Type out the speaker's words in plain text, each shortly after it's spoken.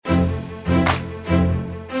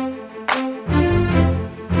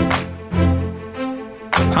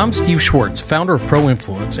I'm Steve Schwartz, founder of Pro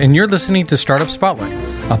Influence, and you're listening to Startup Spotlight,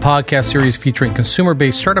 a podcast series featuring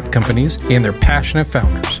consumer-based startup companies and their passionate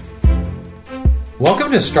founders.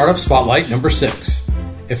 Welcome to Startup Spotlight number 6.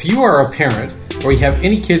 If you are a parent or you have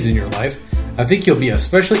any kids in your life, I think you'll be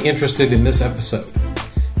especially interested in this episode.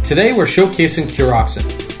 Today we're showcasing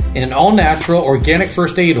Curoxen, an all-natural organic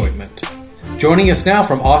first aid ointment. Joining us now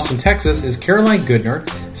from Austin, Texas is Caroline Goodner,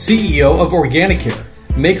 CEO of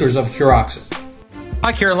Organicare, makers of Curoxen.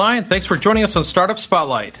 Hi, Caroline. Thanks for joining us on Startup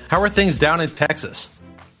Spotlight. How are things down in Texas?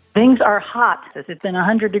 Things are hot. It's been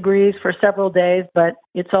 100 degrees for several days, but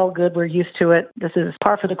it's all good. We're used to it. This is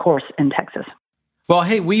par for the course in Texas. Well,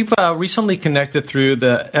 hey, we've recently connected through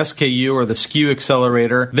the SKU or the SKU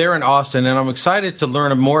Accelerator there in Austin, and I'm excited to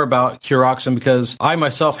learn more about Curoxen because I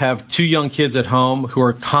myself have 2 young kids at home who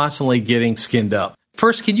are constantly getting skinned up.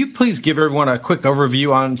 First, can you please give everyone a quick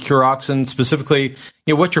overview on Curoxen, specifically,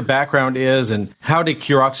 what your background is and how did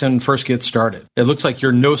Curoxen first get started? It looks like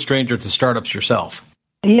you're no stranger to startups yourself.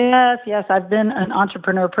 Yes. I've been an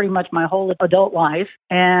entrepreneur pretty much my whole adult life.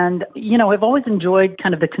 And, I've always enjoyed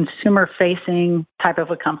kind of the consumer-facing type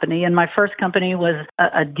of a company. And my first company was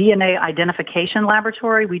a DNA identification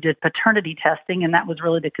laboratory. We did paternity testing, and that was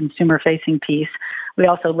really the consumer-facing piece. We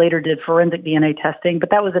also later did forensic DNA testing, but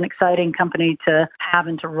that was an exciting company to have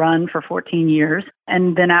and to run for 14 years.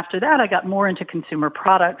 And then after that, I got more into consumer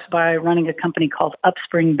products by running a company called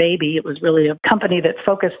Upspring Baby. It was really a company that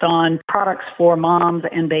focused on products for moms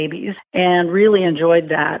and babies and really enjoyed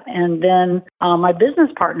that. And then my business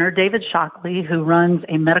partner, David Shockley, who runs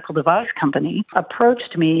a medical device company,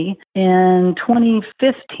 approached me in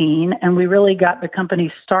 2015, and we really got the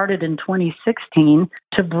company started in 2016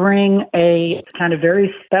 to bring a kind of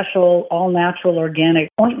very special, all-natural organic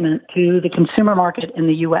ointment to the consumer market in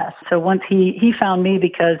the U.S. So once he found me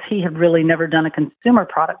because he had really never done a consumer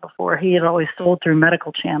product before. He had always sold through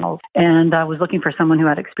medical channels, and I was looking for someone who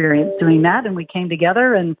had experience doing that, and we came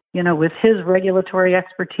together and, with his regulatory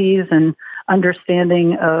expertise and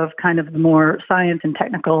understanding of kind of the more science and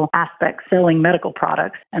technical aspects selling medical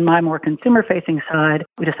products and my more consumer-facing side,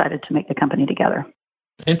 we decided to make the company together.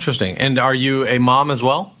 Interesting. And are you a mom as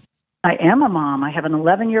well? I am a mom. I have an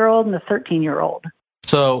 11-year-old and a 13-year-old.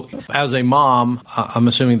 So as a mom, I'm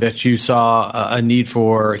assuming that you saw a need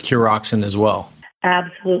for Curoxen as well.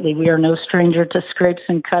 Absolutely. We are no stranger to scrapes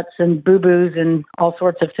and cuts and boo-boos and all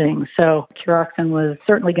sorts of things. So Curoxen was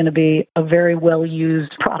certainly going to be a very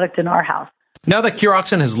well-used product in our house. Now that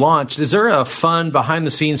Curoxen has launched, is there a fun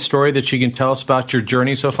behind-the-scenes story that you can tell us about your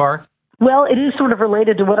journey so far? Well, it is sort of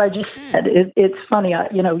related to what I just said. It's funny,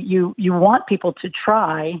 you want people to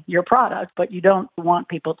try your product, but you don't want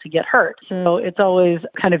people to get hurt. So it's always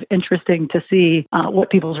kind of interesting to see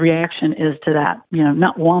what people's reaction is to that.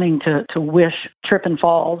 Not wanting to wish trip and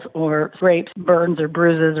falls or scrapes, burns, or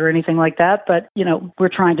bruises or anything like that. But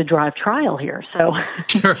we're trying to drive trial here, so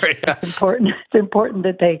sure, yeah. It's important. It's important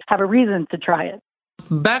that they have a reason to try it.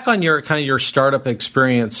 Back on your startup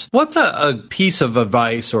experience, what's a piece of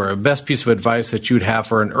advice or a best piece of advice that you'd have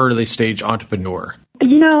for an early stage entrepreneur?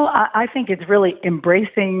 I think it's really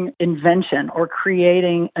embracing invention or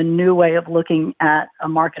creating a new way of looking at a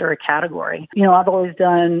market or a category. I've always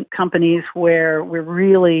done companies where we're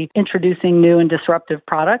really introducing new and disruptive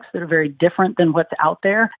products that are very different than what's out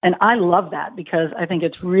there. And I love that because I think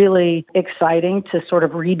it's really exciting to sort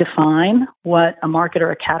of redefine what a market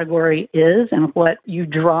or a category is and what you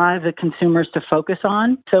drive the consumers to focus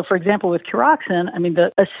on. So, for example, with Curoxen,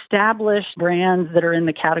 the established brands that are in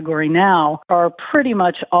the category now are pretty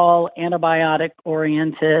much all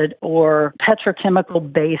antibiotic-oriented or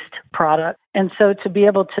petrochemical-based products. And so to be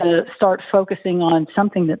able to start focusing on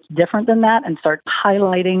something that's different than that and start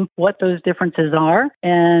highlighting what those differences are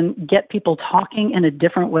and get people talking in a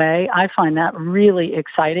different way, I find that really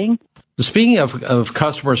exciting. Speaking of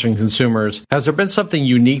customers and consumers, has there been something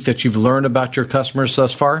unique that you've learned about your customers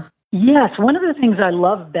thus far? Yes. One of the things I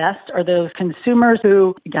love best are those consumers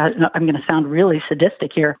who, I'm going to sound really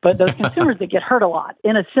sadistic here, but those consumers that get hurt a lot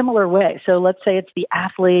in a similar way. So let's say it's the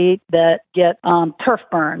athlete that get turf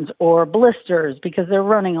burns or blisters because they're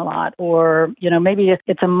running a lot. Or, maybe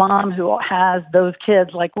it's a mom who has those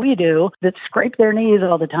kids like we do that scrape their knees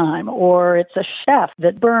all the time. Or it's a chef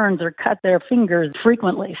that burns or cut their fingers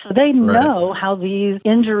frequently. So they know how these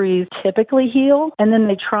injuries typically heal. And then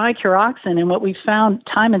they try Curoxen. And what we've found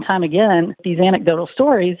time and time again, these anecdotal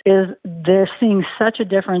stories, is they're seeing such a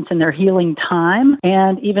difference in their healing time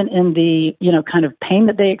and even in the, kind of pain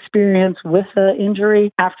that they experience with the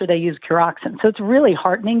injury after they use Curoxen. So it's really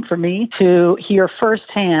heartening for me to hear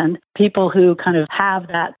firsthand people who kind of have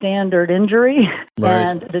that standard injury right.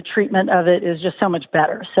 and the treatment of it is just so much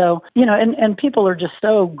better. So, and people are just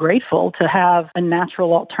so grateful to have a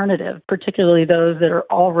natural alternative, particularly those that are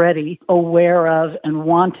already aware of and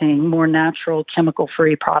wanting more natural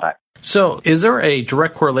chemical-free products. So is there a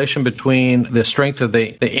direct correlation between the strength of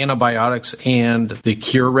the antibiotics and the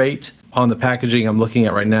cure rate? On the packaging I'm looking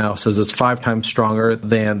at right now, it says it's 5 times stronger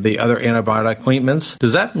than the other antibiotic ointments.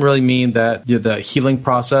 Does that really mean that the healing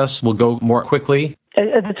process will go more quickly?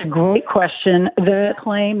 That's a great question. The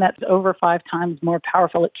claim that's over 5 times more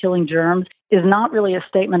powerful at killing germs is not really a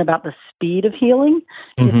statement about the speed of healing.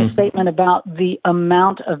 It's a statement about the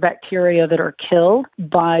amount of bacteria that are killed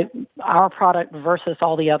by our product versus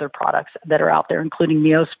all the other products that are out there, including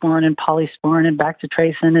Neosporin and Polysporin and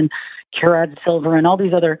Bactitracin and Curad Silver and all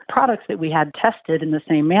these other products that we had tested in the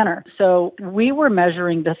same manner. So we were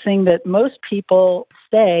measuring the thing that most people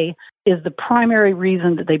say is the primary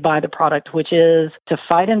reason that they buy the product, which is to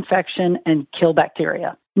fight infection and kill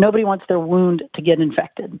bacteria. Nobody wants their wound to get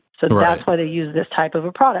infected. So that's why they use this type of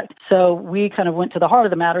a product. So we kind of went to the heart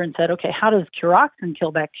of the matter and said, okay, how does Curoxen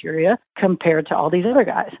kill bacteria compared to all these other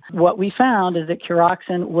guys? What we found is that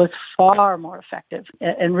Curoxen was far more effective,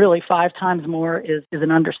 and really 5 times more is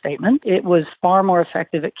an understatement. It was far more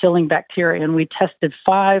effective at killing bacteria, and we tested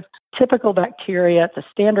 5 typical bacteria. It's a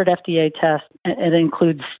standard FDA test. It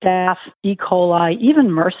includes staph, E. coli, even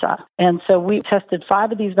MRSA. And so we tested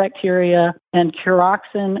 5 of these bacteria, and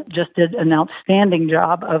Curoxen just did an outstanding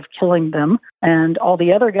job of killing them. And all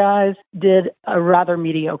the other guys did a rather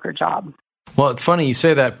mediocre job. Well, it's funny you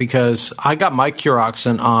say that because I got my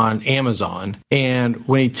Curoxen on Amazon. And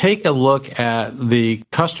when you take a look at the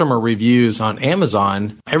customer reviews on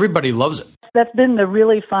Amazon, everybody loves it. That's been the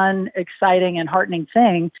really fun, exciting, and heartening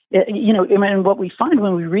thing. And what we find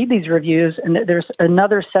when we read these reviews, and there's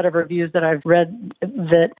another set of reviews that I've read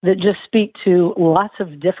that just speak to lots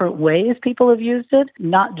of different ways people have used it,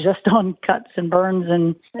 not just on cuts and burns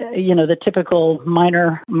and, the typical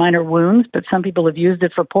minor wounds, but some people have used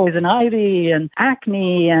it for poison ivy and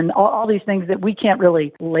acne and all these things that we can't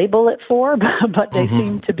really label it for, but they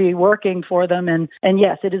seem to be working for them. And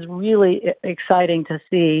yes, it is really exciting to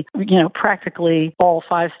see, practically all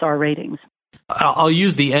 5-star ratings. I'll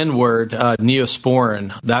use the N word,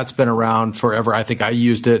 Neosporin. That's been around forever. I think I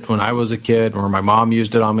used it when I was a kid, or my mom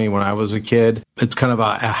used it on me when I was a kid. It's kind of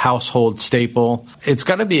a household staple. It's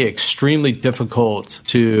got to be extremely difficult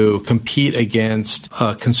to compete against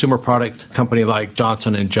a consumer product company like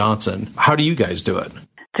Johnson & Johnson. How do you guys do it?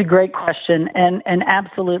 It's a great question. And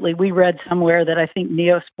absolutely, we read somewhere that I think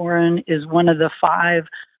Neosporin is one of the 5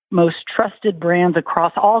 most trusted brands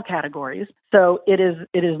across all categories. So it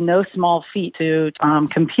is no small feat to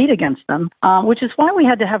compete against them, which is why we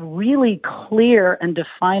had to have really clear and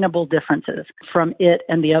definable differences from it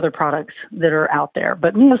and the other products that are out there.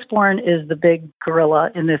 But Neosporin is the big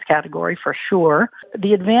gorilla in this category for sure.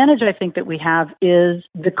 The advantage I think that we have is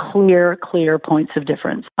the clear points of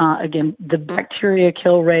difference. Again, the bacteria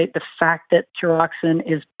kill rate, the fact that Curoxen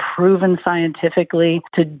is proven scientifically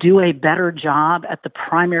to do a better job at the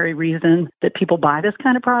primary reason that people buy this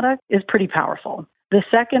kind of product is pretty powerful. The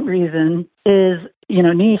second reason is,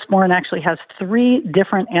 Neosporin actually has 3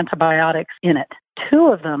 different antibiotics in it. 2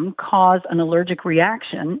 of them cause an allergic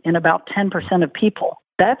reaction in about 10% of people.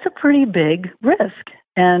 That's a pretty big risk.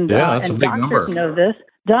 And, that's a big doctors number. know this.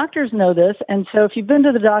 Doctors know this, and so if you've been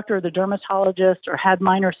to the doctor or the dermatologist or had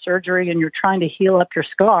minor surgery and you're trying to heal up your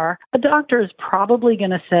scar, a doctor is probably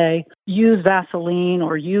going to say, use Vaseline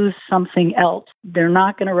or use something else. They're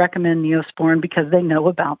not going to recommend Neosporin because they know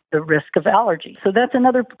about the risk of allergy. So that's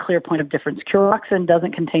another clear point of difference. Curoxen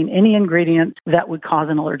doesn't contain any ingredients that would cause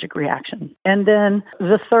an allergic reaction. And then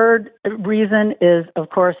the third reason is,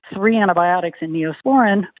 of course, 3 antibiotics in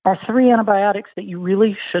Neosporin are 3 antibiotics that you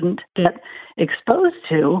really shouldn't get exposed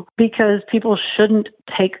to because people shouldn't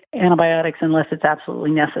take antibiotics unless it's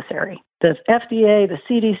absolutely necessary. The FDA, the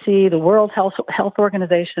CDC, the World Health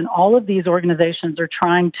Organization, all of these organizations are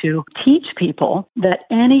trying to teach people that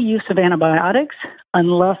any use of antibiotics,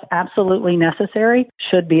 unless absolutely necessary,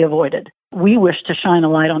 should be avoided. We wish to shine a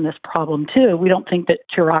light on this problem too. We don't think that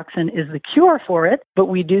Curoxen is the cure for it, but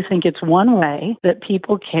we do think it's one way that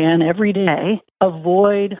people can every day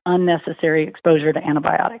avoid unnecessary exposure to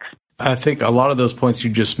antibiotics. I think a lot of those points you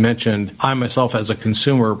just mentioned, I myself as a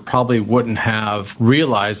consumer probably wouldn't have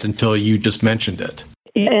realized until you just mentioned it.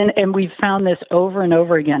 And we've found this over and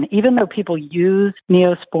over again. Even though people use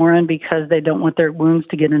Neosporin because they don't want their wounds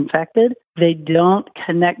to get infected, they don't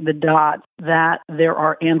connect the dots that there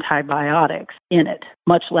are antibiotics in it,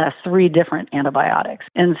 much less 3 different antibiotics.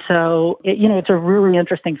 And so, it's a really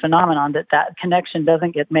interesting phenomenon that connection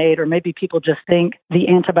doesn't get made, or maybe people just think the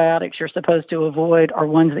antibiotics you're supposed to avoid are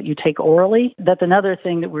ones that you take orally. That's another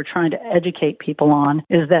thing that we're trying to educate people on,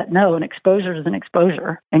 is that no, an exposure is an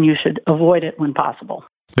exposure, and you should avoid it when possible.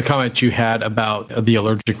 The comment you had about the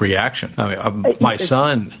allergic reaction. I mean, my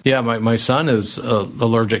son is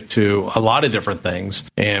allergic to a lot of different things,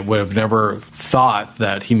 and would have never thought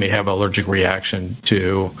that he may have an allergic reaction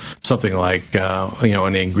to something like,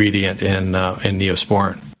 an ingredient in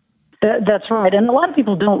Neosporin. That's right. And a lot of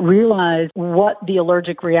people don't realize what the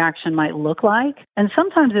allergic reaction might look like. And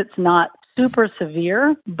sometimes it's not super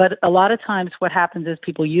severe, but a lot of times what happens is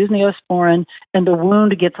people use Neosporin and the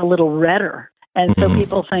wound gets a little redder. And so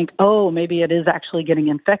people think, maybe it is actually getting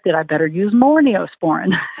infected. I better use more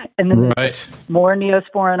Neosporin. And then more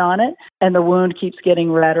Neosporin on it, and the wound keeps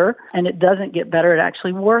getting redder, and it doesn't get better. It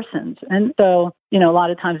actually worsens. And so, a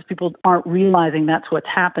lot of times people aren't realizing that's what's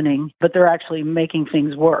happening, but they're actually making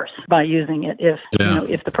things worse by using it if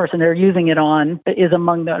the person they're using it on is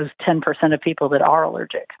among those 10% of people that are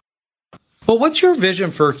allergic. Well, what's your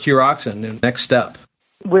vision for Curoxen, the next step?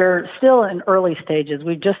 We're still in early stages.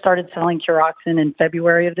 We've just started selling Curoxen in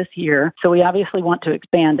February of this year, so we obviously want to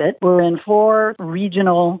expand it. We're in 4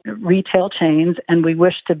 regional retail chains, and we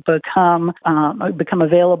wish to become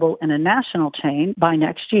available in a national chain by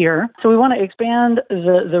next year. So we want to expand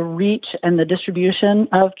the reach and the distribution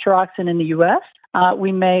of Curoxen in the U.S.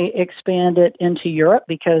 We may expand it into Europe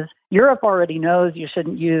because Europe already knows you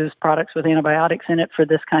shouldn't use products with antibiotics in it for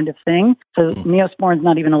this kind of thing. So Neosporin is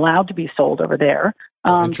not even allowed to be sold over there.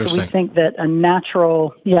 So we think that a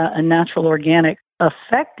natural organic,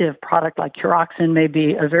 effective product like Curoxen may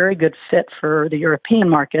be a very good fit for the European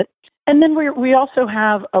market. And then we also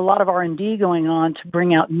have a lot of R&D going on to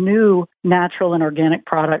bring out new natural and organic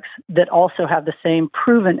products that also have the same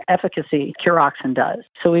proven efficacy Curoxen does.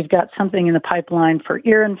 So we've got something in the pipeline for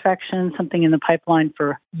ear infection, something in the pipeline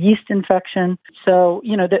for yeast infection. So,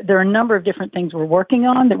 there are a number of different things we're working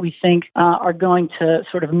on that we think are going to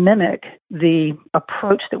sort of mimic the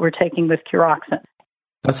approach that we're taking with Curoxen.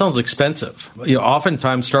 That sounds expensive.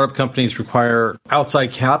 Oftentimes startup companies require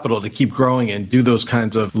outside capital to keep growing and do those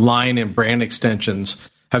kinds of line and brand extensions.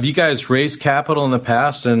 Have you guys raised capital in the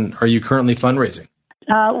past, and are you currently fundraising?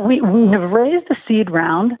 We have raised a seed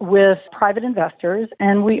round with private investors,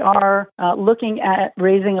 and we are looking at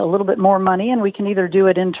raising a little bit more money, and we can either do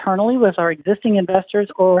it internally with our existing investors,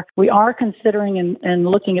 or we are considering and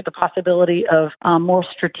looking at the possibility of more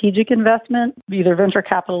strategic investment, either venture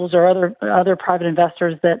capitals or other private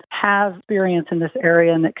investors that have experience in this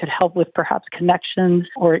area and that could help with perhaps connections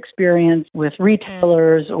or experience with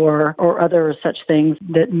retailers or other such things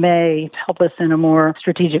that may help us in a more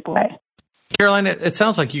strategic way. Caroline, it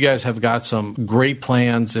sounds like you guys have got some great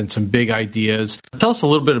plans and some big ideas. Tell us a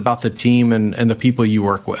little bit about the team and the people you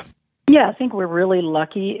work with. Yeah, I think we're really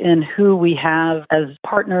lucky in who we have as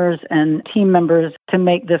partners and team members to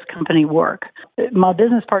make this company work. My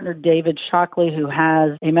business partner, David Shockley, who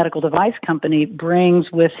has a medical device company, brings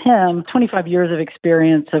with him 25 years of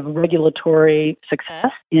experience of regulatory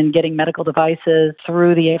success in getting medical devices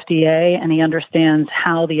through the FDA, and he understands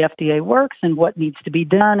how the FDA works and what needs to be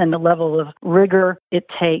done and the level of rigor it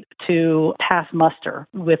takes to pass muster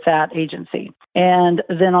with that agency. And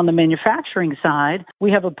then on the manufacturing side,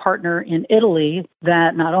 we have a partner in Italy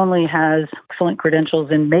that not only has excellent credentials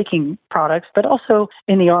in making products, but also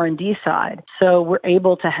in the R&D side. So we're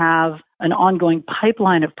able to have an ongoing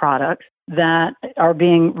pipeline of products that are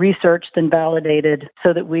being researched and validated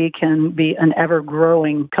so that we can be an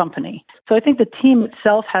ever-growing company. So I think the team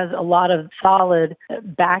itself has a lot of solid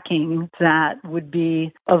backing that would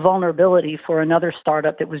be a vulnerability for another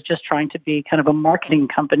startup that was just trying to be kind of a marketing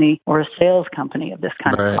company or a sales company of this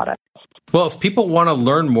kind of product. Well, if people want to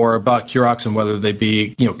learn more about Curoxen, whether they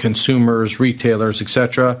be consumers, retailers, et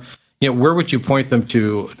cetera, where would you point them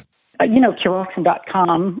to?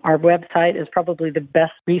 Curoxen.com, our website, is probably the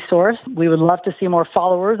best resource. We would love to see more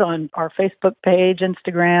followers on our Facebook page,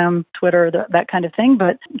 Instagram, Twitter, that kind of thing.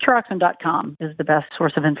 But Curoxen.com is the best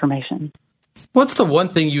source of information. What's the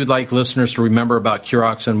one thing you'd like listeners to remember about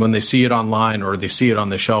Curoxen when they see it online or they see it on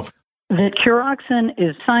the shelf? That Curoxen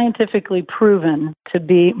is scientifically proven to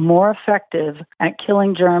be more effective at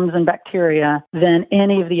killing germs and bacteria than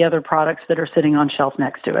any of the other products that are sitting on shelf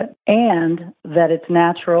next to it, and that it's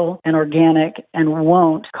natural and organic and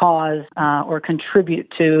won't cause or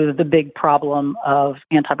contribute to the big problem of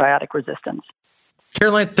antibiotic resistance.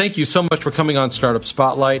 Caroline, thank you so much for coming on Startup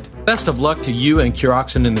Spotlight. Best of luck to you and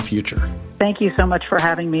Curoxen in the future. Thank you so much for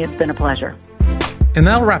having me. It's been a pleasure. And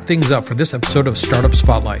that'll wrap things up for this episode of Startup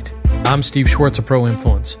Spotlight. I'm Steve Schwartz of Pro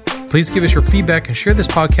Influence. Please give us your feedback and share this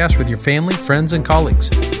podcast with your family, friends, and colleagues.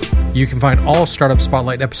 You can find all Startup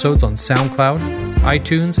Spotlight episodes on SoundCloud,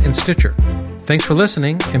 iTunes, and Stitcher. Thanks for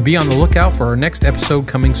listening, and be on the lookout for our next episode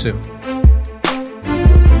coming soon.